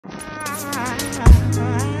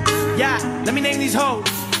Yeah, let me name these hoes.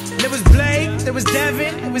 There was Blake, there was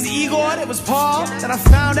Devin, there was Igor, there was Paul. Then I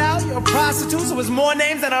found out you're a prostitute, so it was more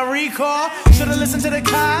names than I recall. Should've listened to the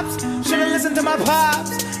cops, should've listened to my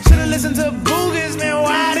pops, should've listened to Boogers, man,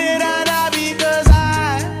 why did I not? Because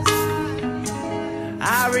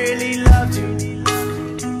I really loved you.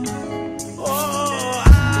 Oh,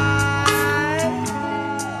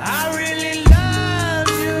 I really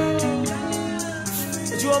loved you.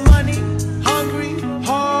 But you a money hungry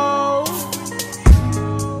hoe.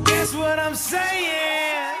 Guess what I'm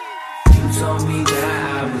saying? You told me that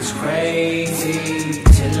I was crazy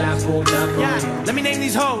till I pulled up on you. Let me name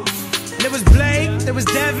these hoes. There was Blake, there was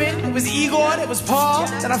Devin, there was Igor, there was Paul.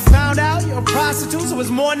 Then I found out you're a prostitute, so it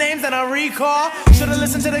was more names than I recall. Should've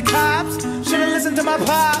listened to the cops, should've listened to my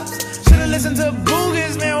pops, should've listened to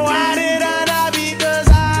Boogers, man, why did I not? Because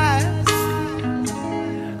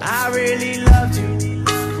I really loved you.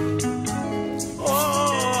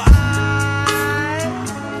 Oh,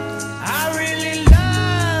 I really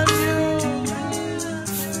loved you.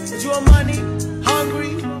 But you a money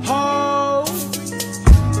hungry hoe.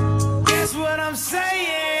 Guess what I'm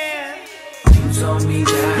saying? You told me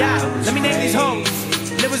that I was let me name these hoes.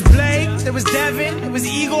 crazy. There was Blake, there was Devin, there was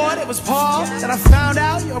Igor, there was Paul. Then I found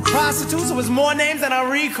out you're a prostitute, so it was more names than I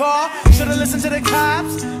recall. Should've listened to the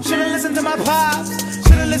cops, should've listened to my pops,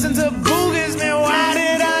 should've listened to Boogers, man, why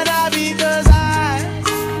did I not? Because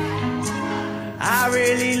I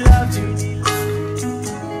really loved you.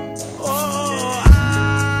 Oh,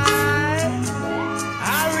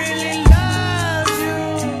 I really loved you.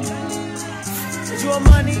 But you a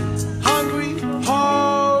money hungry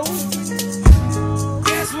hoe.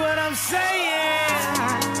 Guess what I'm saying?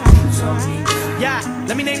 Yeah,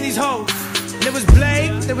 let me name these hoes. There was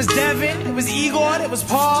Blake, there was Devin, there was Igor, there was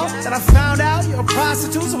Paul. Then I found out you're a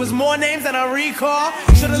prostitute, so it was more names than I recall.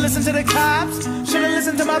 Should've listened to the cops, should've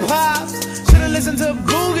listened to my pops, should've listened to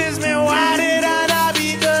Boogers, man, why did I not?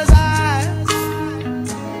 Because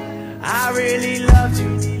I really loved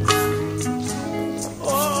you.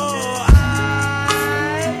 Oh,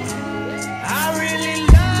 I really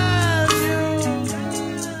loved you.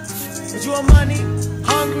 But you a money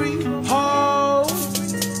hungry hoe.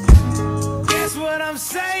 Guess what I'm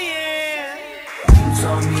saying? You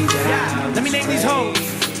told me that I was Let me name these hoes.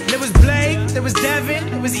 crazy. There was Blake, there was Devin,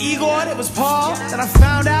 there was Igor, there was Paul. Then I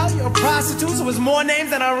found out you're a prostitute, so it was more names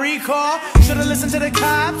than I recall. Should've listened to the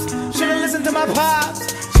cops, should've listened to my pops,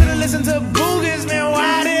 should've listened to Boogers, man,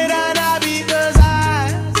 why did I not? Because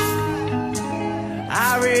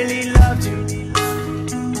I really loved you.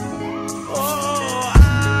 Oh,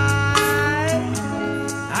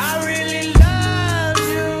 I really loved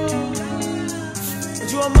you. But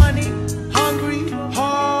you a money hungry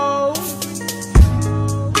hoe.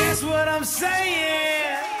 Guess what I'm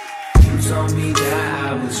saying? You told me that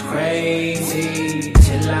I was crazy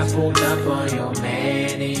till I pulled up on your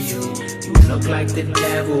man and you look like the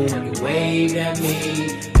devil when you waved at me.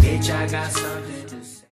 Bitch, I got something.